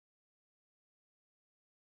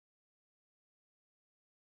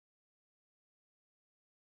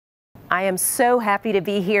I am so happy to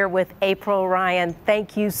be here with April Ryan.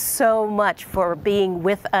 Thank you so much for being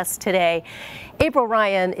with us today. April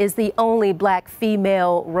Ryan is the only black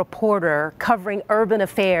female reporter covering urban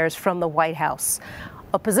affairs from the White House,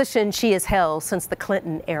 a position she has held since the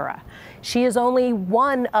Clinton era. She is only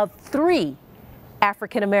one of 3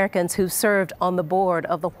 African Americans who served on the board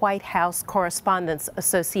of the White House Correspondents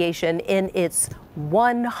Association in its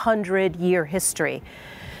 100-year history.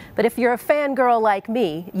 But if you're a fangirl like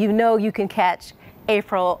me, you know you can catch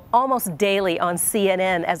April almost daily on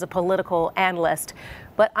CNN as a political analyst.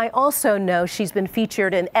 But I also know she's been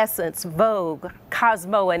featured in Essence, Vogue,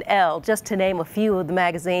 Cosmo, and Elle, just to name a few of the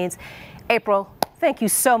magazines. April, thank you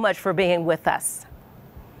so much for being with us.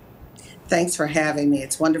 Thanks for having me.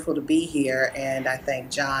 It's wonderful to be here, and I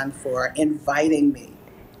thank John for inviting me.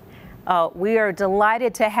 We are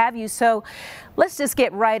delighted to have you. So let's just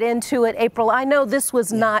get right into it, April. I know this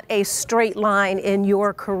was not a straight line in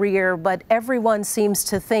your career, but everyone seems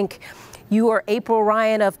to think you are April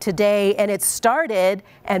Ryan of today, and it started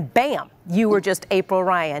and bam, you were just April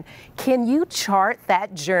Ryan. Can you chart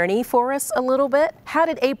that journey for us a little bit? How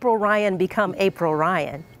did April Ryan become April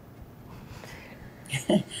Ryan?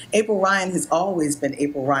 April Ryan has always been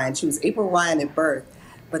April Ryan. She was April Ryan at birth.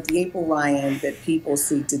 But the April Ryan that people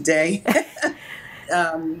see today,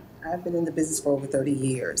 I've been in the business for over 30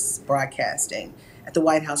 years, broadcasting at the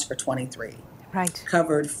White House for 23. Right.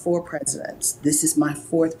 Covered 4 presidents. This is my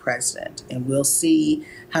 4th president, and we'll see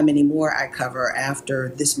how many more I cover after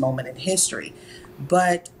this moment in history.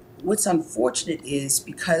 But what's unfortunate is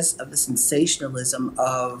because of the sensationalism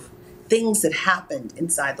of things that happened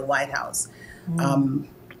inside the White House,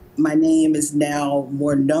 my name is now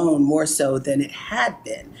more known, more so than it had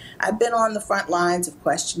been. I've been on the front lines of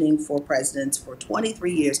questioning 4 presidents for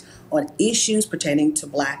 23 years on issues pertaining to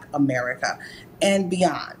Black America and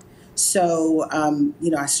beyond. So,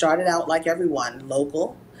 I started out like everyone,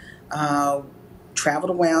 local,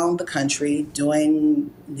 traveled around the country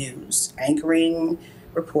doing news, anchoring,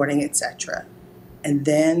 reporting, etc. And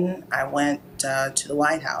then I went to the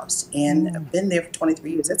White House, and I've been there for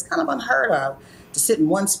 23 years. It's kind of unheard of to sit in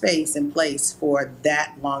one space and place for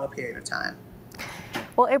that long a period of time.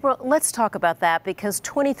 Well, April, let's talk about that, because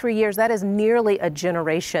 23 years, that is nearly a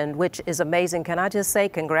generation, which is amazing. Can I just say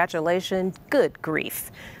congratulations? Good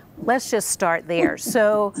grief. Let's just start there.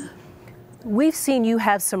 So we've seen you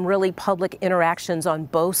have some really public interactions on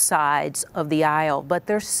both sides of the aisle, but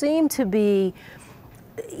there seem to be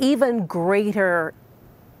even greater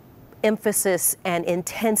emphasis and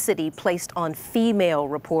intensity placed on female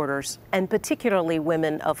reporters, and particularly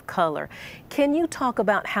women of color. Can you talk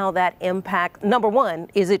about how that impact, number one,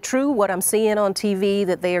 is it true what I'm seeing on TV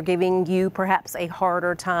that they are giving you perhaps a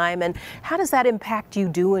harder time, and how does that impact you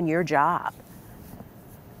doing your job?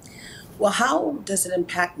 Well, how does it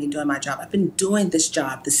impact me doing my job? I've been doing this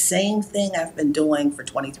job, the same thing I've been doing for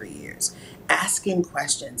 23 years. Asking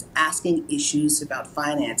questions, asking issues about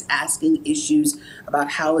finance, asking issues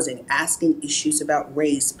about housing, asking issues about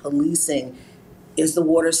race, policing. Is the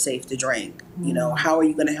water safe to drink? How are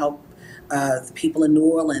you going to help the people in New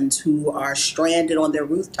Orleans who are stranded on their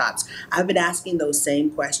rooftops? I've been asking those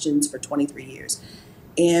same questions for 23 years.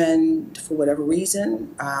 And for whatever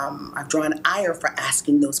reason, I've drawn ire for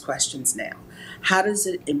asking those questions now. How does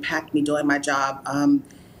it impact me doing my job?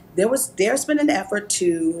 There's been an effort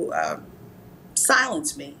to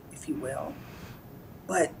silence me, if you will,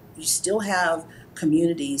 but you still have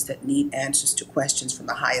communities that need answers to questions from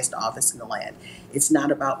the highest office in the land. It's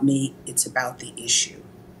not about me, it's about the issue.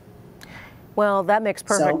 Well, that makes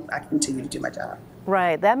perfect. So I continue to do my job.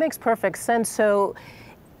 Right, that makes perfect sense. So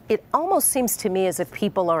it almost seems to me as if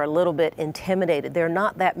people are a little bit intimidated. There are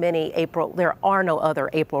not that many there are no other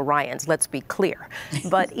April Ryans, let's be clear.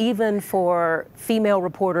 But even for female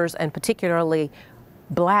reporters, and particularly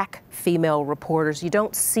Black female reporters, you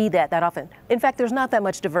don't see that often. In fact, there's not that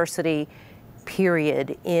much diversity,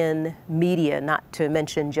 period, in media, not to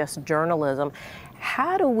mention just journalism.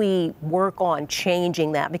 How do we work on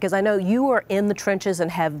changing that? Because I know you are in the trenches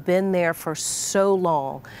and have been there for so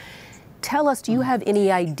long. Tell us, do you have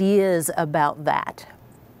any ideas about that?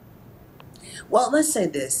 Well, let's say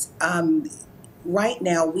this. Right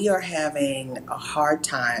now, we are having a hard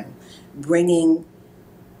time bringing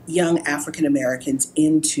young African Americans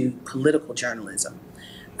into political journalism.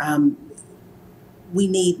 We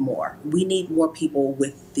need more. We need more people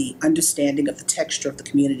with the understanding of the texture of the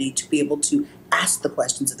community to be able to ask the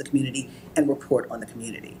questions of the community and report on the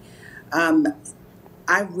community.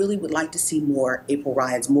 I really would like to see more April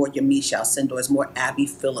Ryans, more Yamiche Alcindor's, more Abby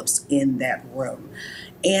Phillips in that room.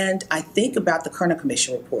 And I think about the Kerner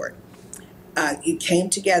Commission report. It came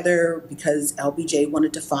together because LBJ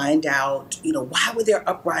wanted to find out, why were there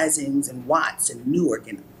uprisings in Watts and Newark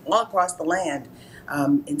and all across the land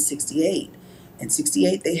in 68. In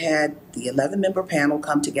 68, they had the 11-member panel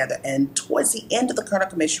come together, and towards the end of the Kerner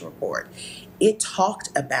Commission report, it talked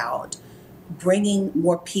about bringing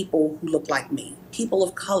more people who look like me, people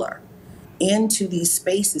of color, into these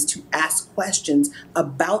spaces to ask questions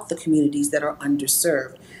about the communities that are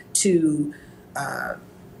underserved, to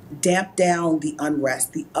damp down the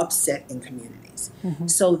unrest, the upset in communities. Mm-hmm.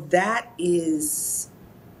 So that is,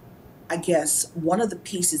 I guess, one of the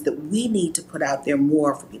pieces that we need to put out there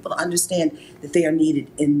more for people to understand that they are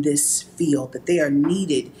needed in this field, that they are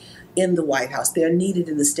needed in the White House, they're needed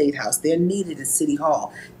in the State House, they're needed at City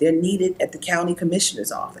Hall, they're needed at the County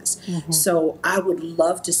Commissioner's office. Mm-hmm. So I would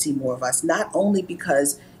love to see more of us, not only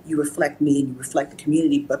because you reflect me and you reflect the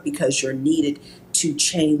community, but because you're needed to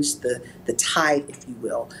change the tide, if you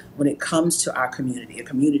will, when it comes to our community, a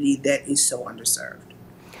community that is so underserved.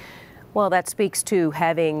 Well, that speaks to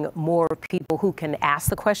having more people who can ask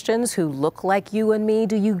the questions, who look like you and me.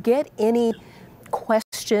 Do you get any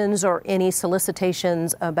questions or any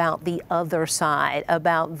solicitations about the other side,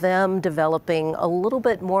 about them developing a little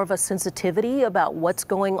bit more of a sensitivity about what's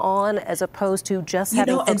going on, as opposed to just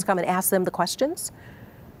having folks come and ask them the questions?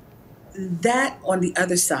 That on the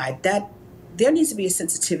other side, that there needs to be a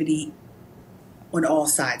sensitivity on all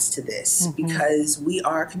sides to this, mm-hmm. because we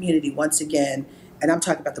are a community, once again, and I'm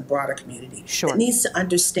talking about the broader community, sure. that needs to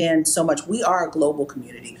understand so much. We are a global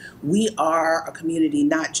community. We are a community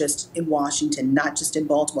not just in Washington, not just in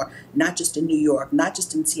Baltimore, not just in New York, not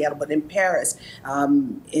just in Seattle, but in Paris,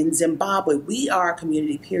 in Zimbabwe. We are a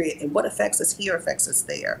community, period. And what affects us here affects us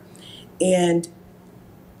there. And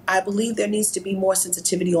I believe there needs to be more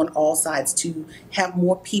sensitivity on all sides to have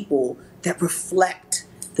more people that reflect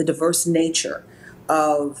the diverse nature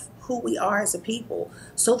of who we are as a people,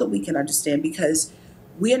 so that we can understand, because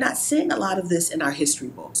we are not seeing a lot of this in our history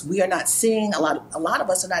books. We are not seeing a lot of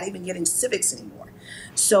us are not even getting civics anymore.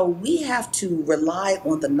 So we have to rely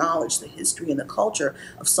on the knowledge, the history, and the culture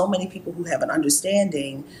of so many people who have an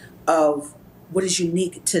understanding of what is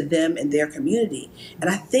unique to them and their community. And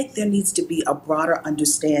I think there needs to be a broader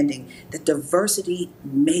understanding that diversity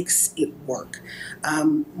makes it work.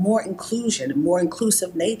 More inclusion, more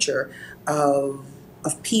inclusive nature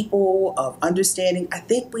of people, of understanding. I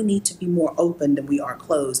think we need to be more open than we are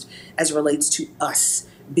closed as it relates to us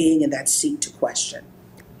being in that seat to question.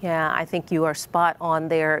 Yeah, I think you are spot on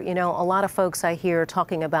there. You know, a lot of folks I hear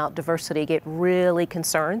talking about diversity get really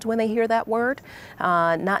concerned when they hear that word,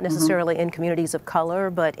 not necessarily in communities of color,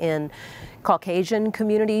 but in Caucasian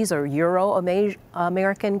communities or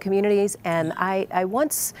Euro-American communities. And I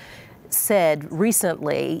once said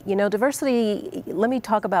recently, you know, diversity, let me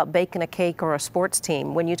talk about baking a cake or a sports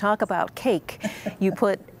team. When you talk about cake, you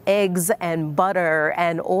put eggs and butter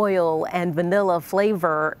and oil and vanilla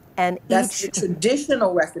flavor, and that's the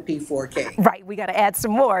traditional recipe for a cake. Right, we got to add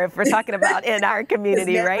some more if we're talking about in our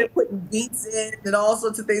community, right? Putting beets in and all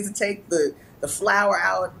sorts of things to take the flour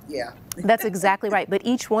out. Yeah. That's exactly right. But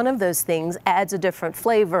each one of those things adds a different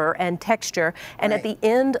flavor and texture. And at the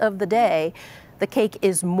end of the day, the cake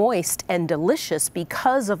is moist and delicious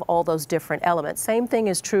because of all those different elements. Same thing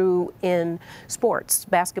is true in sports,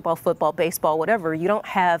 basketball, football, baseball, whatever. You don't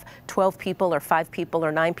have 12 people or 5 people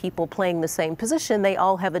or 9 people playing the same position. They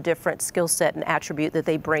all have a different skill set and attribute that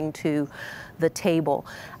they bring to the table.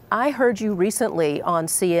 I heard you recently on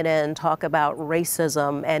CNN talk about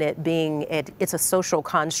racism and it being, it's a social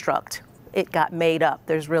construct. It got made up.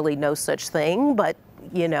 There's really no such thing, but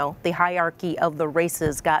you know, the hierarchy of the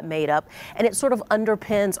races got made up, and it sort of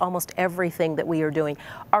underpins almost everything that we are doing.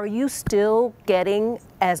 Are you still getting,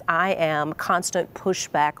 as I am, constant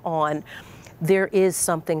pushback on there is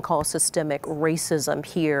something called systemic racism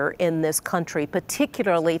here in this country,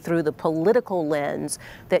 particularly through the political lens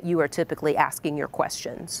that you are typically asking your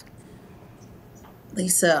questions?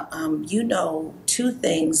 Lisa, you know, 2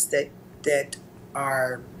 things that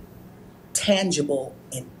are tangible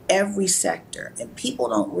in every sector, and people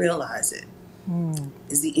don't realize it,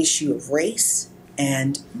 is the issue of race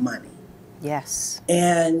and money. Yes.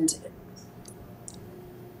 And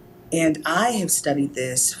I have studied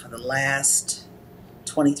this for the last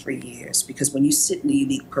 23 years, because when you sit in a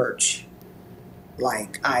unique perch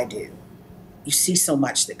like I do, you see so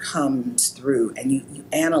much that comes through, and you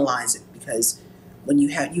analyze it, because when you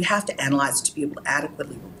have to analyze it to be able to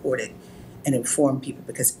adequately report it and inform people,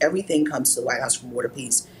 because everything comes to the White House from War to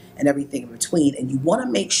Peace and everything in between, and you want to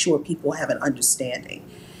make sure people have an understanding.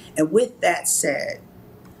 And with that said,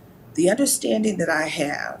 the understanding that I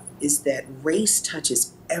have is that race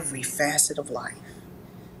touches every facet of life.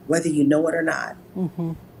 whether you know it or not.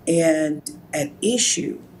 And at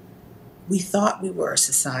issue, we thought we were a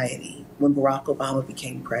society when Barack Obama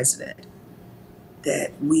became president,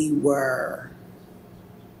 that we were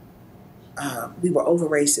over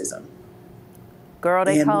racism. Girl,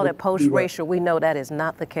 they And call it post-racial. We know that is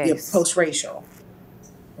not the Yeah, case. post-racial,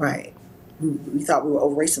 right. We thought we were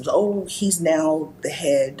over racism. Oh, he's now the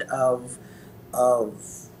head of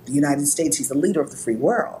the United States. He's the leader of the free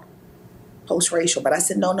world. Post-racial. But I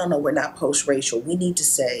said, no, we're not post-racial. We need to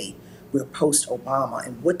say we're post-Obama.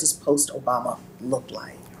 And what does post-Obama look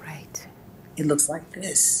like? Right. It looks like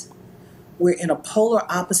this. We're in a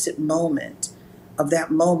polar opposite moment of that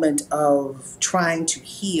moment of trying to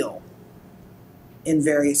heal in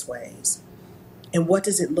various ways. And what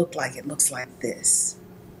does it look like? It looks like this.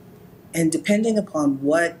 And depending upon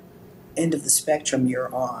what end of the spectrum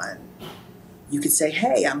you're on, you could say,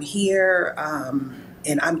 hey, I'm here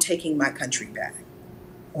and I'm taking my country back,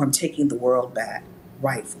 or I'm taking the world back,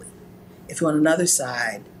 rightfully. If you're on another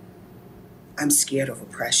side, I'm scared of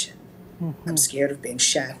oppression. I'm scared of being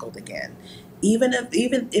shackled again. Even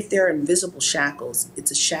if there are invisible shackles,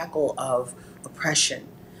 it's a shackle of oppression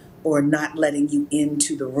or not letting you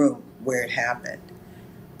into the room where it happened.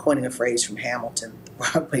 Coining a phrase from Hamilton, the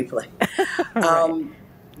Broadway play. Right.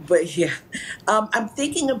 But yeah, I'm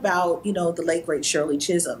thinking about, the late, great Shirley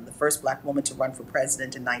Chisholm, the first Black woman to run for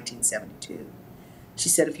president in 1972. She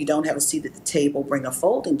said, if you don't have a seat at the table, bring a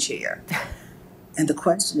folding chair. And the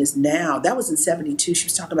question is now, that was in 72, she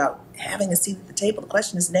was talking about having a seat at the table. The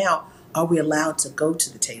question is now, are we allowed to go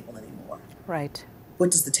to the table anymore? Right.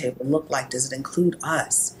 What does the table look like? Does it include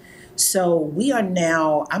us? So we are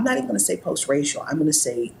now, I'm not even going to say post-racial, I'm going to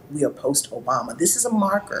say we are post-Obama. This is a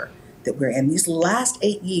marker that we're in. These last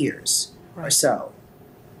 8 years or so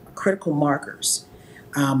are critical markers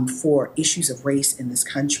for issues of race in this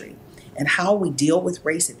country. And how we deal with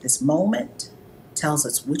race at this moment tells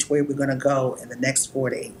us which way we're going to go in the next 4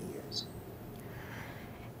 to 8 years.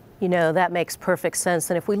 That makes perfect sense.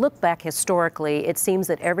 And if we look back historically, it seems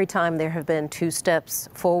that every time there have been 2 steps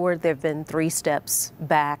forward, there have been 3 steps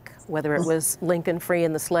back, whether it was Lincoln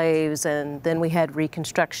freeing the slaves, and then we had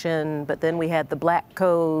Reconstruction, but then we had the black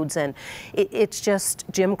codes, and it's just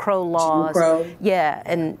Jim Crow laws. Jim Crow. Yeah,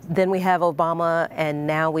 and then we have Obama, and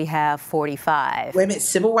now we have 45. Wait a minute,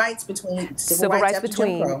 civil rights after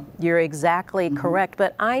Jim Crow. You're exactly correct.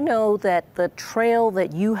 But I know that the trail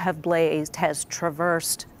that you have blazed has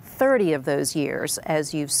traversed 30 of those years,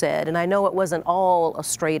 as you've said. And I know it wasn't all a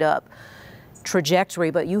straight up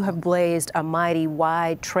trajectory, but you have blazed a mighty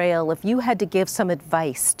wide trail. If you had to give some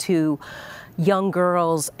advice to young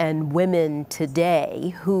girls and women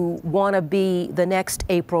today who want to be the next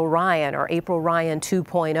April Ryan or April Ryan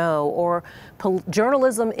 2.0 or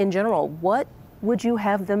journalism in general, what would you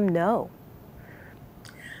have them know?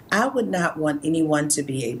 I would not want anyone to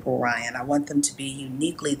be April Ryan. I want them to be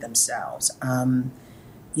uniquely themselves.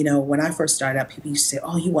 When I first started out, people used to say,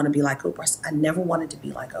 oh, you want to be like Oprah? I said, I never wanted to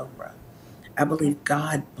be like Oprah. I believe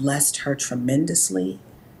God blessed her tremendously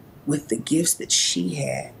with the gifts that she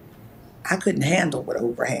had. I couldn't handle what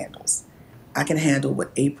Oprah handles. I can handle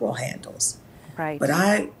what April handles. Right. But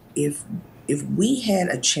if we had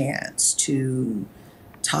a chance to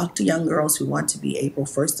talk to young girls who want to be April,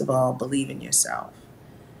 first of all, believe in yourself.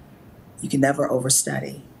 You can never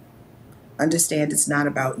overstudy. Understand it's not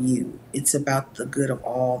about you. It's about the good of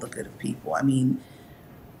all, the good of people. I mean,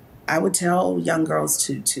 I would tell young girls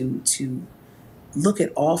to look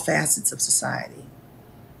at all facets of society.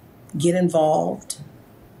 Get involved.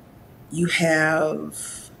 You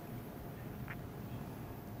have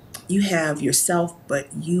yourself, but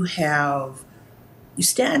you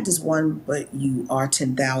stand as one, but you are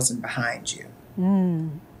 10,000 behind you.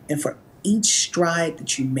 And for each stride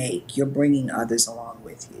that you make, you're bringing others along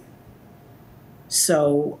with you.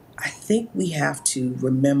 So I think we have to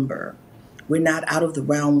remember we're not out of the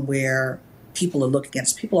realm where people are looking at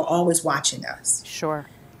us. People are always watching us. Sure.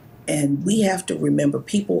 And we have to remember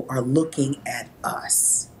people are looking at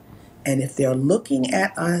us. And if they're looking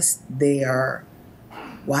at us, they are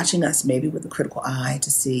watching us maybe with a critical eye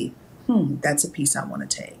to see, that's a piece I want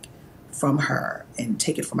to take from her and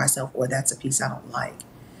take it for myself, or that's a piece I don't like.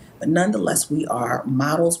 But nonetheless, we are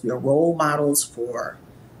models. We are role models for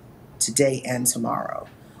today and tomorrow.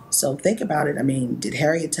 So think about it. I mean, did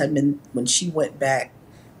Harriet Tubman, when she went back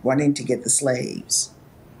running to get the slaves,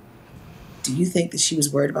 do you think that she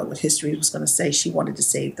was worried about what history was going to say? She wanted to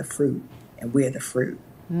save the fruit, and we're the fruit.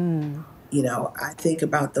 I think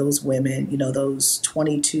about those women, those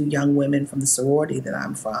 22 young women from the sorority that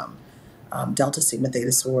I'm from, Delta Sigma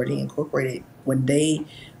Theta Sorority Incorporated, when they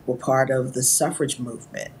were part of the suffrage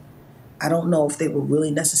movement. I don't know if they were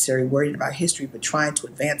really necessarily worried about history, but trying to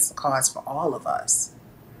advance the cause for all of us.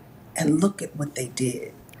 And look at what they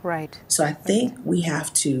did. Right. So I think we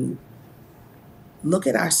have to look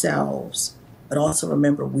at ourselves, but also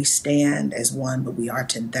remember we stand as one, but we are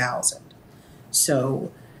 10,000.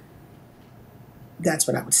 So that's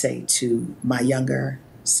what I would say to my younger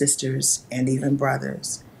sisters and even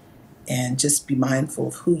brothers. And just be mindful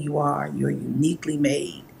of who you are. You're uniquely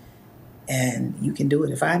made, and you can do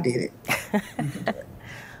it. If I did it, you can do it.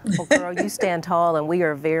 Well, girl, you stand tall, and we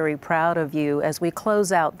are very proud of you. As we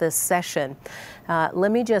close out this session,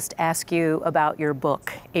 let me just ask you about your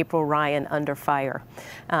book, April Ryan Under Fire,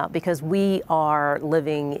 because we are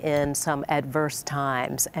living in some adverse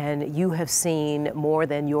times, and you have seen more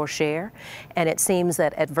than your share, and it seems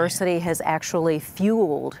that adversity has actually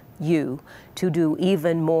fueled you to do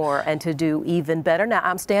even more and to do even better. Now,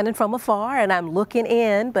 I'm standing from afar and I'm looking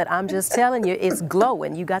in, but I'm just telling you, it's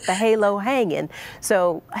glowing. You got the halo hanging.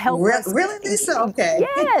 So help us. Really, Lisa? Okay.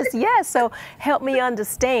 Yes. So help me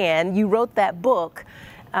understand. You wrote that book.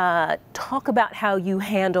 Talk about how you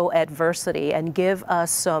handle adversity and give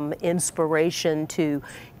us some inspiration to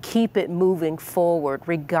keep it moving forward,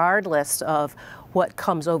 regardless of what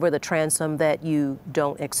comes over the transom that you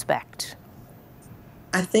don't expect.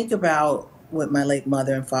 I think about what my late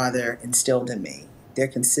mother and father instilled in me, their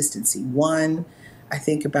consistency. One, I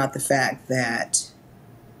think about the fact that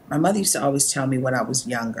my mother used to always tell me when I was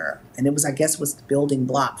younger, and it was, I guess, was the building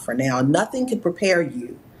block for now. Nothing could prepare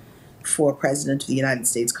you for a president of the United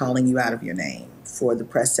States calling you out of your name, for the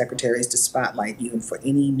press secretaries to spotlight you, and for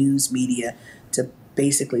any news media to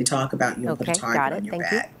basically talk about you and put a target on your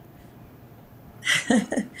back.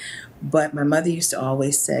 But my mother used to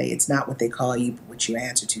always say, it's not what they call you, but what you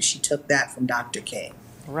answer to. She took that from Dr. King.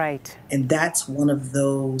 Right. And that's one of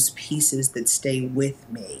those pieces that stay with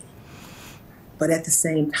me. But at the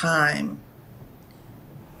same time,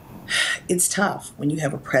 it's tough when you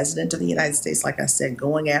have a president of the United States, like I said,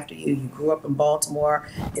 going after you. You grew up in Baltimore.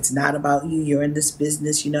 It's not about you. You're in this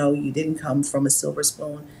business. You know, you didn't come from a silver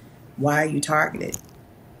spoon. Why are you targeted?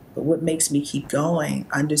 But what makes me keep going,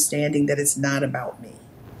 understanding that it's not about me.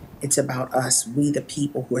 It's about us, we the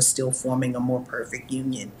people who are still forming a more perfect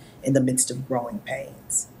union in the midst of growing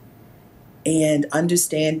pains. And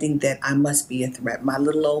understanding that I must be a threat. My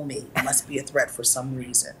little old me must be a threat for some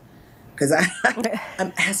reason. Because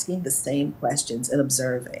I'm asking the same questions and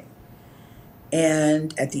observing.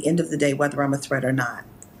 And at the end of the day, whether I'm a threat or not,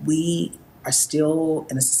 we are still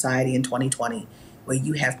in a society in 2020 where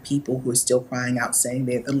you have people who are still crying out saying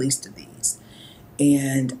they're the least of these.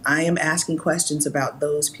 And I am asking questions about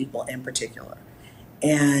those people in particular.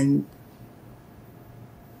 And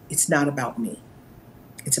it's not about me.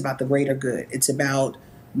 It's about the greater good. It's about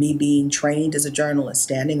me being trained as a journalist,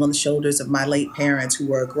 standing on the shoulders of my late parents who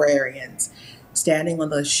were agrarians, standing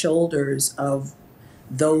on the shoulders of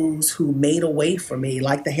those who made a way for me,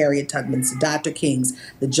 like the Harriet Tubmans, the Dr. Kings,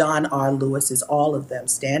 the John R. Lewises, all of them,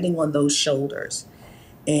 standing on those shoulders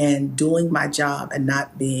and doing my job and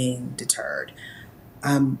not being deterred.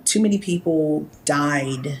 Too many people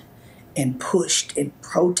died and pushed and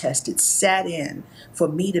protested, sat in for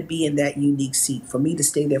me to be in that unique seat, for me to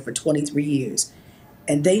stay there for 23 years.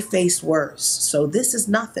 And they faced worse. So this is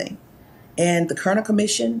nothing. And the Kerner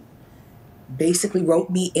Commission basically wrote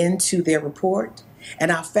me into their report.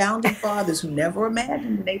 And our founding fathers, who never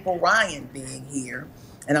imagined an April Ryan being here,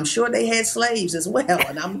 and I'm sure they had slaves as well,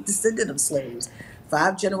 and I'm a descendant of slaves.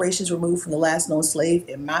 5 generations removed from the last known slave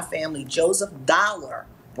in my family, Joseph Dollar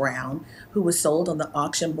Brown, who was sold on the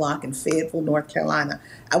auction block in Fayetteville, North Carolina.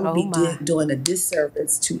 I would be doing a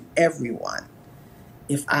disservice to everyone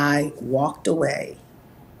if I walked away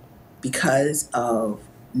because of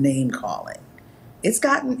name calling.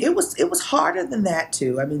 It was harder than that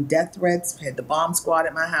too. I mean, death threats, had the bomb squad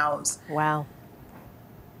at my house. Wow.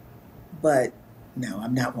 But no,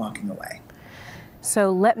 I'm not walking away.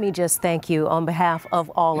 So let me just thank you on behalf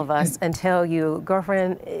of all of us and tell you,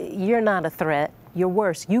 girlfriend, you're not a threat. You're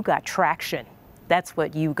worse. You got traction. That's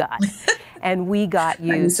what you got. And we got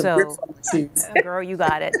you. So, girl, you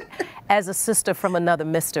got it. As a sister from another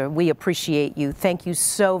mister, we appreciate you. Thank you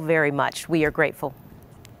so very much. We are grateful.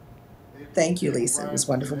 Thank you, Lisa. It was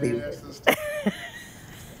wonderful being with you.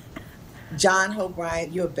 John Hope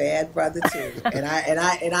Bryant, you're a bad brother too, and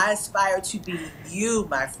I aspire to be you,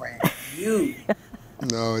 my friend. You.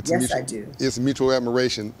 No, it's yes, I do. It's mutual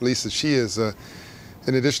admiration, Lisa. She is, in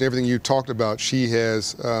addition to everything you talked about, she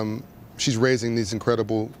has. She's raising these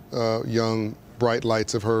incredible young bright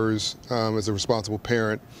lights of hers as a responsible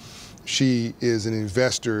parent. She is an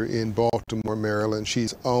investor in Baltimore, Maryland.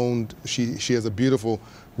 She's owned. She has a beautiful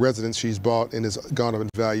residence she's bought and has gone up in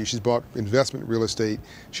value. She's bought investment real estate.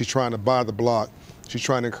 She's trying to buy the block. She's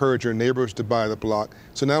trying to encourage her neighbors to buy the block.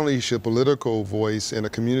 So not only is she a political voice and a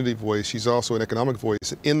community voice, she's also an economic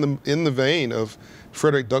voice in the vein of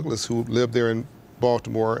Frederick Douglass, who lived there in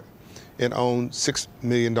Baltimore and owned $6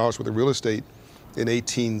 million worth of real estate in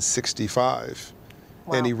 1865.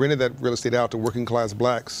 Wow. And he rented that real estate out to working class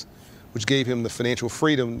blacks, which gave him the financial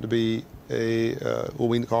freedom to be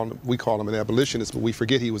well, we call him an abolitionist, but we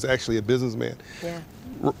forget he was actually a businessman. Yeah.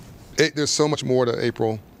 There's so much more to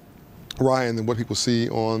April Ryan than what people see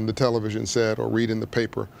on the television set or read in the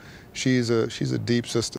paper. She's a deep sister.